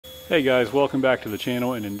Hey guys, welcome back to the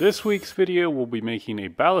channel, and in this week's video we'll be making a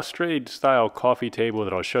balustrade style coffee table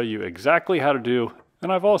that I'll show you exactly how to do, and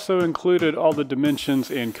I've also included all the dimensions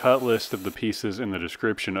and cut list of the pieces in the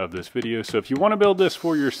description of this video, so if you want to build this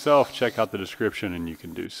for yourself, check out the description and you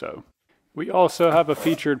can do so. We also have a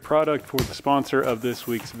featured product for the sponsor of this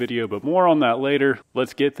week's video, but more on that later.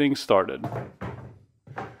 Let's get things started.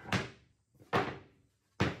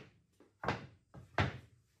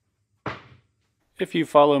 If you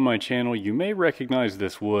follow my channel, you may recognize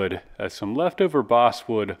this wood as some leftover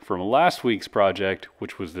basswood from last week's project,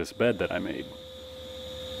 which was this bed that I made.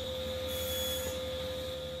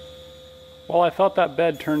 While I thought that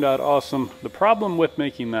bed turned out awesome, the problem with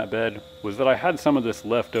making that bed was that I had some of this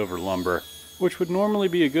leftover lumber, which would normally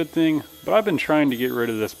be a good thing, but I've been trying to get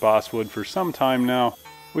rid of this basswood for some time now,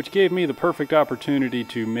 which gave me the perfect opportunity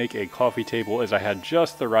to make a coffee table as I had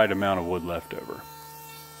just the right amount of wood left over.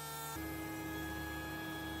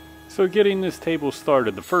 So getting this table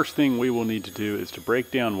started, the first thing we will need to do is to break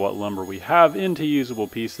down what lumber we have into usable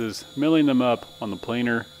pieces, milling them up on the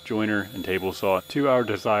planer, joiner, and table saw to our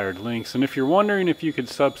desired lengths. And if you're wondering if you could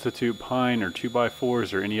substitute pine or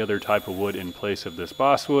 2x4s or any other type of wood in place of this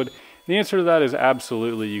basswood, the answer to that is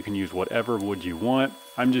absolutely. You can use whatever wood you want.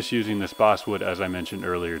 I'm just using this basswood, as I mentioned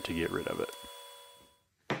earlier, to get rid of it.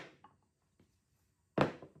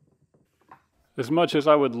 As much as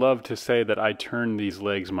I would love to say that I turned these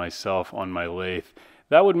legs myself on my lathe,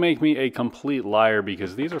 that would make me a complete liar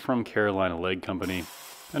because these are from Carolina Leg Company.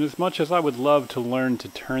 And as much as I would love to learn to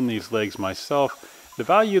turn these legs myself, the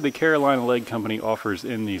value the Carolina Leg Company offers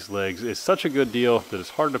in these legs is such a good deal that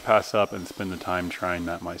it's hard to pass up and spend the time trying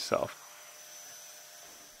that myself.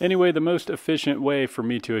 Anyway, the most efficient way for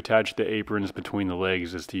me to attach the aprons between the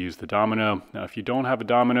legs is to use the domino. Now, if you don't have a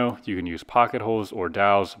domino, you can use pocket holes or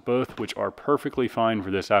dowels, both which are perfectly fine for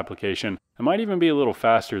this application. It might even be a little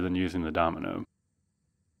faster than using the domino.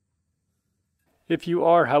 If you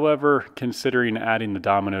are, however, considering adding the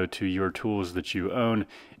domino to your tools that you own,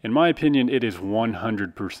 in my opinion, it is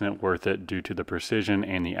 100% worth it due to the precision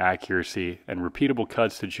and the accuracy and repeatable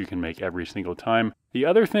cuts that you can make every single time. The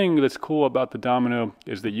other thing that's cool about the domino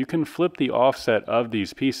is that you can flip the offset of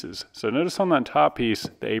these pieces. So notice on that top piece,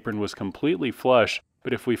 the apron was completely flush,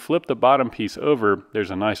 but if we flip the bottom piece over,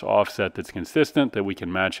 there's a nice offset that's consistent that we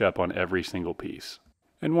can match up on every single piece.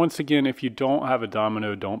 And once again, if you don't have a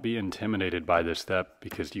domino, don't be intimidated by this step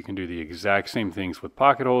because you can do the exact same things with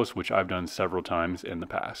pocket holes, which I've done several times in the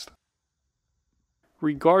past.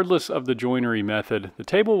 Regardless of the joinery method, the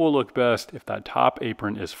table will look best if that top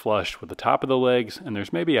apron is flush with the top of the legs and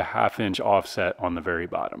there's maybe a 1/2 inch offset on the very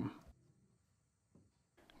bottom.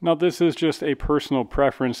 Now this is just a personal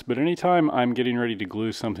preference, but anytime I'm getting ready to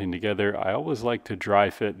glue something together, I always like to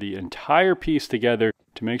dry fit the entire piece together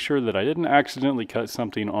to make sure that I didn't accidentally cut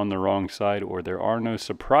something on the wrong side or there are no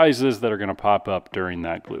surprises that are going to pop up during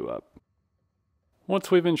that glue up. Once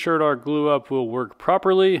we've ensured our glue up will work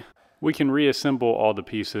properly, we can reassemble all the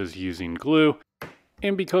pieces using glue.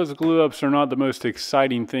 And because glue ups are not the most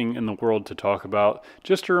exciting thing in the world to talk about,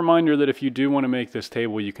 just a reminder that if you do want to make this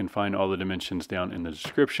table, you can find all the dimensions down in the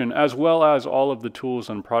description, as well as all of the tools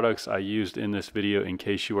and products I used in this video in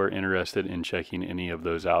case you are interested in checking any of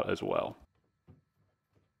those out as well.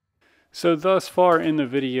 So thus far in the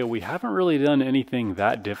video, we haven't really done anything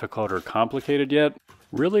that difficult or complicated yet.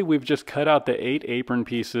 Really, we've just cut out the 8 apron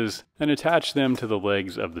pieces and attached them to the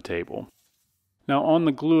legs of the table. Now on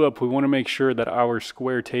the glue up, we want to make sure that our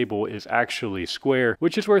square table is actually square,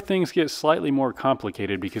 which is where things get slightly more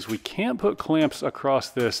complicated because we can't put clamps across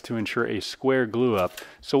this to ensure a square glue up.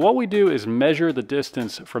 So what we do is measure the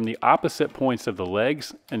distance from the opposite points of the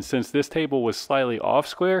legs, and since this table was slightly off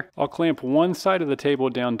square, I'll clamp one side of the table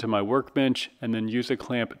down to my workbench and then use a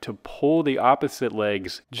clamp to pull the opposite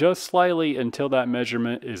legs just slightly until that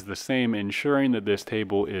measurement is the same, ensuring that this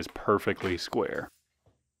table is perfectly square.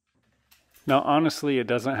 Now honestly, it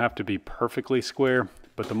doesn't have to be perfectly square,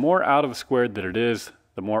 but the more out of square that it is,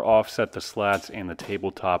 the more offset the slats and the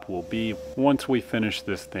tabletop will be once we finish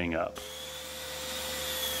this thing up.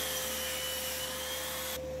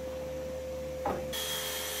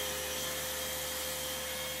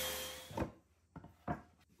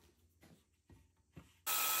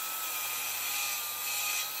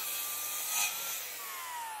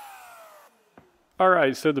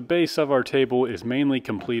 Alright, so the base of our table is mainly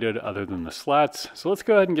completed other than the slats, so let's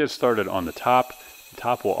go ahead and get started on the top. The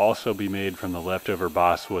top will also be made from the leftover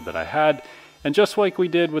basswood that I had, and just like we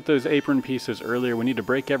did with those apron pieces earlier, we need to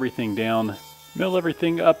break everything down, mill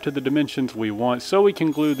everything up to the dimensions we want so we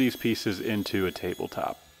can glue these pieces into a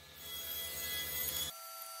tabletop.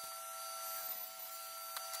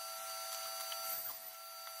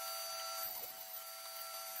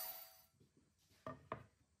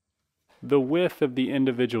 the width of the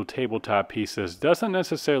individual tabletop pieces doesn't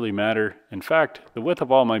necessarily matter. In fact, the width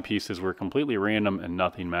of all my pieces were completely random and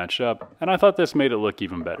nothing matched up, and I thought this made it look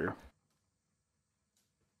even better.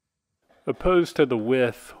 Opposed to the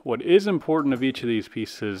width, what is important of each of these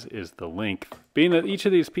pieces is the length, being that each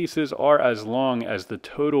of these pieces are as long as the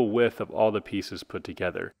total width of all the pieces put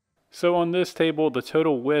together. So on this table, the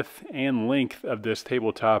total width and length of this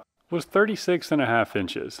tabletop was 36.5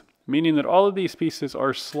 inches, meaning that all of these pieces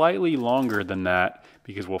are slightly longer than that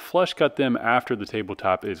because we'll flush cut them after the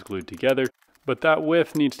tabletop is glued together, but that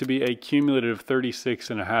width needs to be a cumulative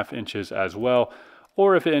 36.5 inches as well.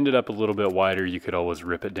 Or if it ended up a little bit wider, you could always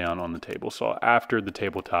rip it down on the table saw after the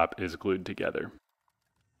tabletop is glued together.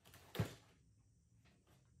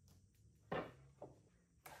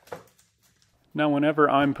 Now whenever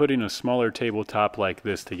I'm putting a smaller tabletop like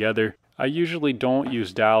this together, I usually don't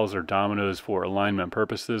use dowels or dominoes for alignment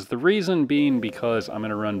purposes. The reason being because I'm going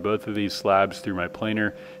to run both of these slabs through my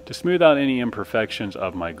planer to smooth out any imperfections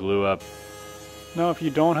of my glue up. Now if you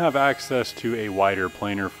don't have access to a wider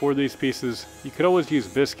planer for these pieces, you could always use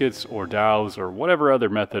biscuits or dowels or whatever other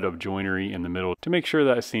method of joinery in the middle to make sure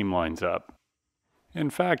that seam lines up. In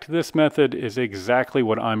fact, this method is exactly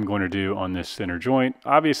what I'm going to do on this center joint.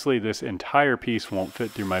 Obviously this entire piece won't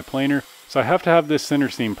fit through my planer, so I have to have this center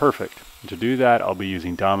seam perfect. And to do that, I'll be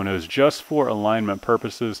using dominoes just for alignment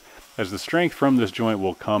purposes, as the strength from this joint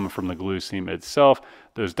will come from the glue seam itself.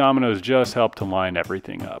 Those dominoes just help to line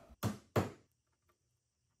everything up.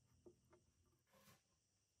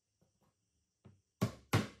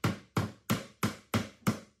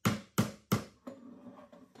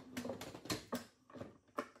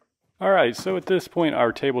 Alright, so at this point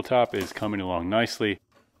our tabletop is coming along nicely.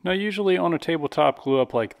 Now usually on a tabletop glue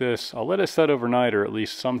up like this, I'll let it set overnight or at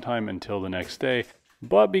least sometime until the next day.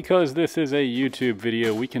 But because this is a YouTube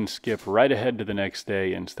video, we can skip right ahead to the next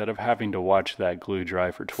day instead of having to watch that glue dry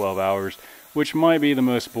for 12 hours, which might be the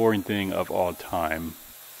most boring thing of all time.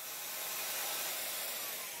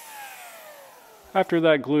 After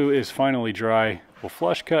that glue is finally dry, we'll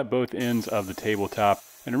flush cut both ends of the tabletop.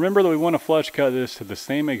 And remember that we want to flush cut this to the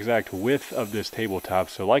same exact width of this tabletop.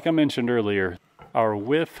 So like I mentioned earlier, our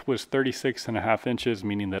width was 36.5 inches,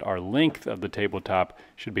 meaning that our length of the tabletop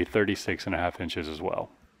should be 36.5 inches as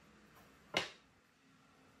well.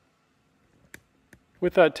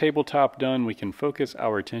 With that tabletop done, we can focus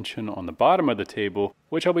our attention on the bottom of the table,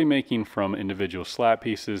 which I'll be making from individual slat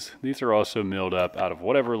pieces. These are also milled up out of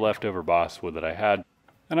whatever leftover basswood that I had.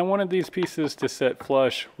 And I wanted these pieces to set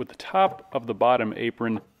flush with the top of the bottom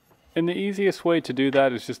apron. And the easiest way to do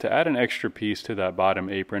that is just to add an extra piece to that bottom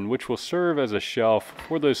apron, which will serve as a shelf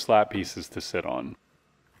for those slat pieces to sit on.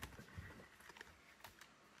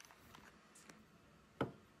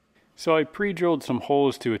 So I pre-drilled some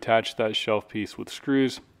holes to attach that shelf piece with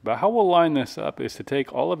screws, but how we'll line this up is to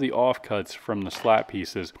take all of the offcuts from the slat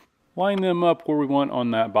pieces, line them up where we want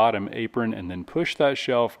on that bottom apron, and then push that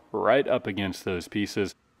shelf right up against those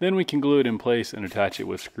pieces. Then we can glue it in place and attach it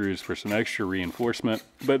with screws for some extra reinforcement.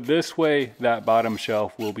 But this way, that bottom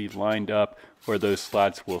shelf will be lined up where those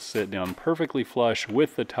slats will sit down perfectly flush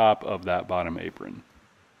with the top of that bottom apron.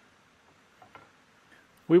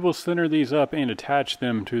 We will center these up and attach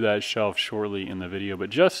them to that shelf shortly in the video, but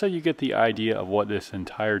just so you get the idea of what this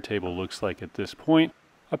entire table looks like at this point,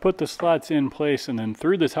 I put the slats in place and then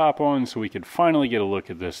threw the top on so we could finally get a look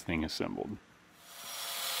at this thing assembled.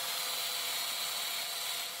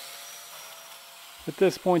 At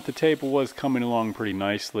this point the table was coming along pretty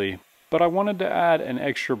nicely, but I wanted to add an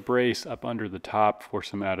extra brace up under the top for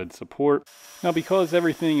some added support. Now because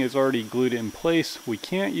everything is already glued in place, we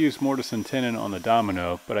can't use mortise and tenon on the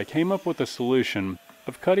domino, but I came up with a solution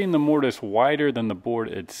of cutting the mortise wider than the board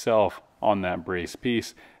itself on that brace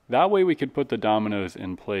piece. That way we could put the dominoes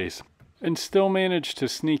in place and still manage to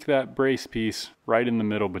sneak that brace piece right in the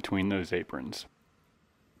middle between those aprons.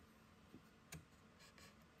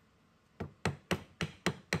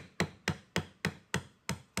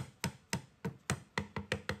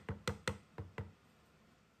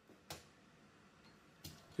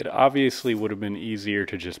 It obviously would have been easier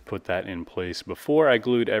to just put that in place before I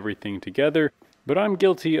glued everything together, but I'm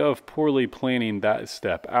guilty of poorly planning that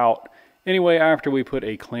step out. Anyway, after we put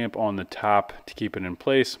a clamp on the top to keep it in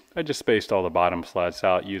place, I just spaced all the bottom slats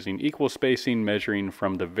out using equal spacing, measuring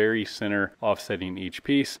from the very center, offsetting each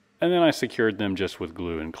piece, and then I secured them just with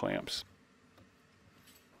glue and clamps.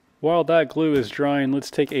 While that glue is drying,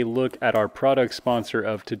 let's take a look at our product sponsor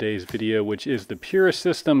of today's video, which is the Pura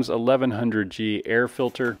Systems 1100G air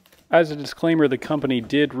filter. As a disclaimer, the company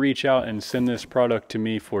did reach out and send this product to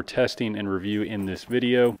me for testing and review in this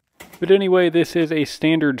video. But anyway, this is a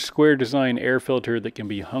standard square design air filter that can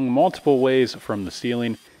be hung multiple ways from the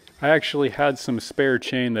ceiling. I actually had some spare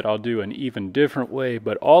chain that I'll do an even different way,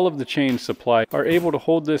 but all of the chains supplied are able to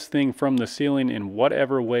hold this thing from the ceiling in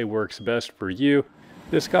whatever way works best for you.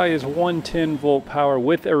 This guy is 110 volt power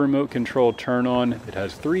with a remote control turn on. It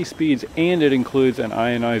has 3 speeds and it includes an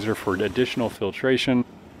ionizer for additional filtration.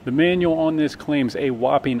 The manual on this claims a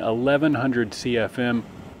whopping 1100 CFM,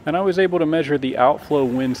 and I was able to measure the outflow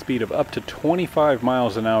wind speed of up to 25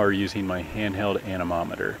 miles an hour using my handheld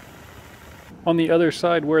anemometer. On the other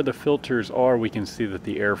side where the filters are, we can see that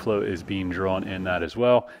the airflow is being drawn in that as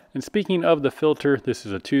well. And speaking of the filter, this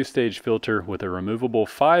is a 2-stage filter with a removable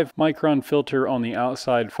 5 micron filter on the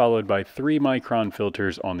outside, followed by 3 micron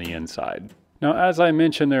filters on the inside. Now, as I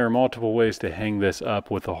mentioned, there are multiple ways to hang this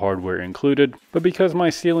up with the hardware included, but because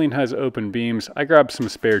my ceiling has open beams, I grabbed some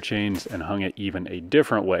spare chains and hung it even a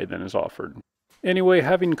different way than is offered. Anyway,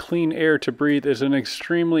 having clean air to breathe is an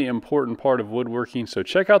extremely important part of woodworking, so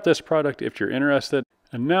check out this product if you're interested.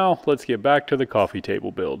 And now, let's get back to the coffee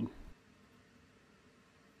table build.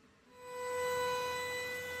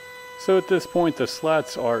 So at this point, the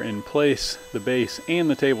slats are in place, the base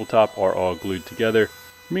and the tabletop are all glued together,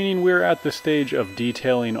 meaning we're at the stage of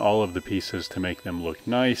detailing all of the pieces to make them look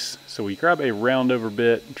nice. So we grab a round over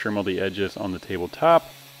bit, trim all the edges on the tabletop,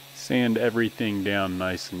 sand everything down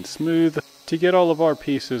nice and smooth to get all of our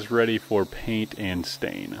pieces ready for paint and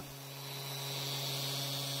stain.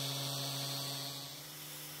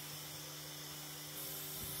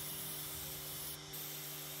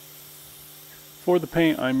 For the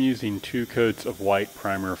paint, I'm using 2 coats of white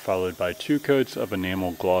primer followed by 2 coats of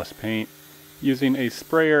enamel gloss paint. Using a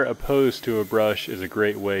sprayer opposed to a brush is a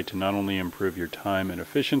great way to not only improve your time and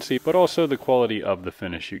efficiency, but also the quality of the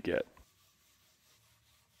finish you get.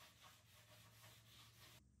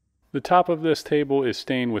 The top of this table is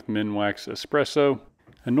stained with Minwax Espresso,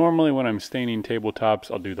 and normally when I'm staining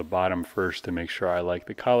tabletops I'll do the bottom first to make sure I like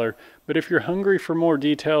the color, but if you're hungry for more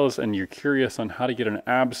details and you're curious on how to get an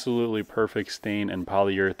absolutely perfect stain and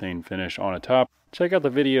polyurethane finish on a top, check out the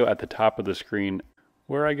video at the top of the screen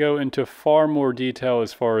where I go into far more detail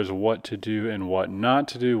as far as what to do and what not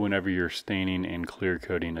to do whenever you're staining and clear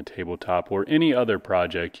coating a tabletop or any other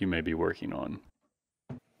project you may be working on.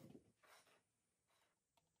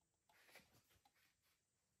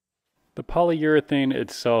 The polyurethane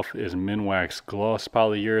itself is Minwax Gloss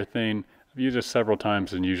Polyurethane. I've used it several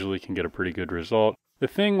times and usually can get a pretty good result. The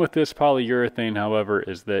thing with this polyurethane, however,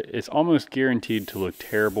 is that it's almost guaranteed to look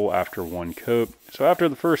terrible after one coat. So after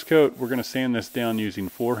the first coat, we're going to sand this down using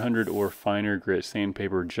 400 or finer grit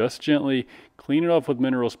sandpaper just gently, clean it off with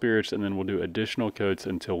mineral spirits, and then we'll do additional coats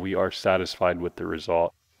until we are satisfied with the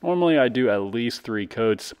result. Normally I do at least 3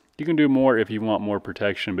 coats. You can do more if you want more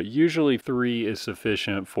protection, but usually 3 is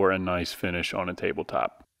sufficient for a nice finish on a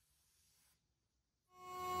tabletop.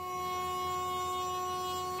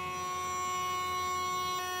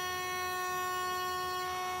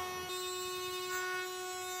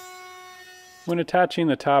 When attaching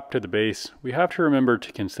the top to the base, we have to remember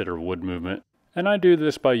to consider wood movement, and I do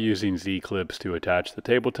this by using Z-clips to attach the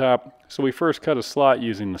tabletop. So we first cut a slot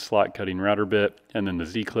using the slot cutting router bit, and then the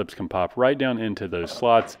Z-clips can pop right down into those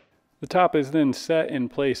slots. The top is then set in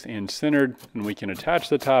place and centered, and we can attach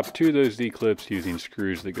the top to those Z-clips using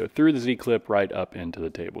screws that go through the Z-clip right up into the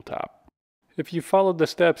tabletop. If you followed the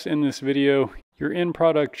steps in this video, your end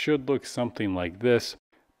product should look something like this.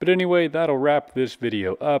 But anyway, that'll wrap this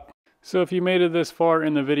video up. So if you made it this far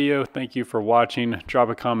in the video, thank you for watching. Drop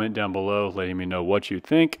a comment down below letting me know what you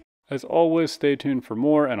think. As always, stay tuned for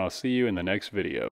more, and I'll see you in the next video.